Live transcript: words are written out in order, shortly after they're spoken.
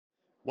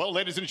Well,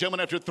 ladies and gentlemen,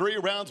 after 3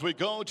 rounds, we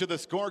go to the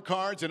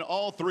scorecards, and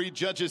all 3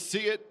 judges see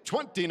it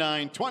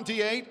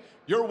 29-28.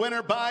 Your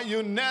winner by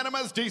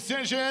unanimous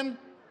decision,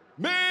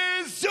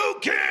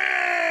 Mizuki!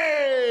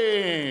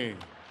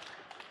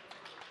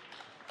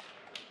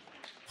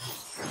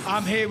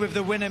 I'm here with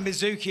the winner,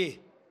 Mizuki.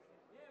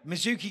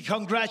 Mizuki,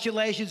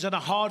 congratulations on a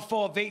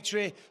hard-fought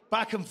victory,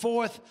 back and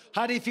forth.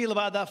 How do you feel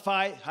about that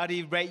fight? How do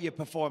you rate your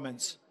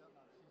performance?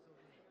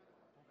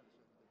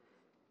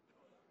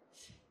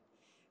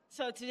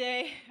 So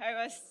today I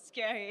was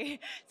scared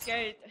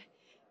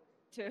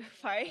to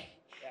fight,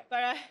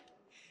 but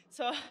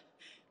so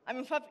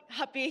I'm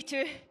happy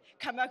to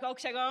come back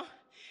Octagon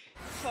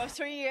for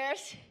 3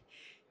 years.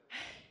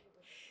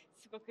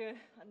 すごく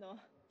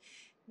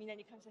みんな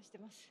に感謝して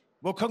ます。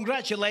 Well,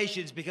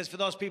 congratulations, because for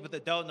those people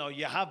that don't know,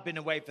 you have been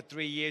away for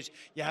 3 years.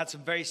 You had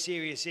some very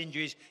serious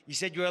injuries. You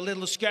said you were a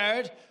little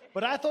scared,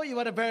 but I thought you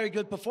had a very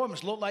good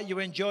performance. Looked like you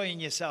were enjoying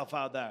yourself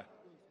out there.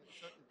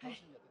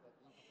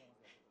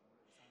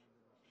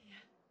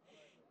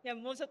 いや、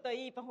もうちょっと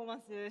いいパフォーマ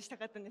ンスした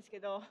かったんですけ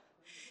ど、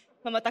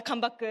またカ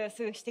ムバック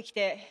すぐしてき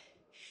て、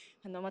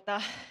また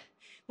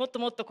もっと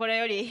もっとこれ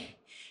より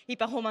いい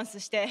パフォーマンス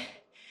して、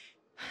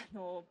パ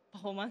フ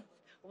ォーマンス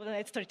オブザナ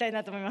イト取りたい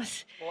なと思いま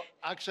す。Well,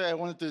 actually, I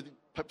wanted to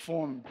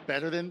perform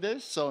better than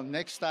this, so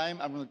next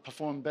time I'm going to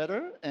perform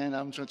better, and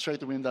I'm going to try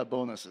to win that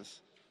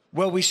bonuses.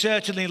 Well, we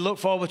certainly look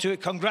forward to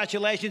it.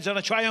 Congratulations on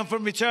a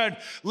triumphant return.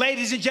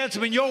 Ladies and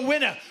gentlemen, your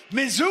winner,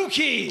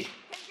 Mizuki!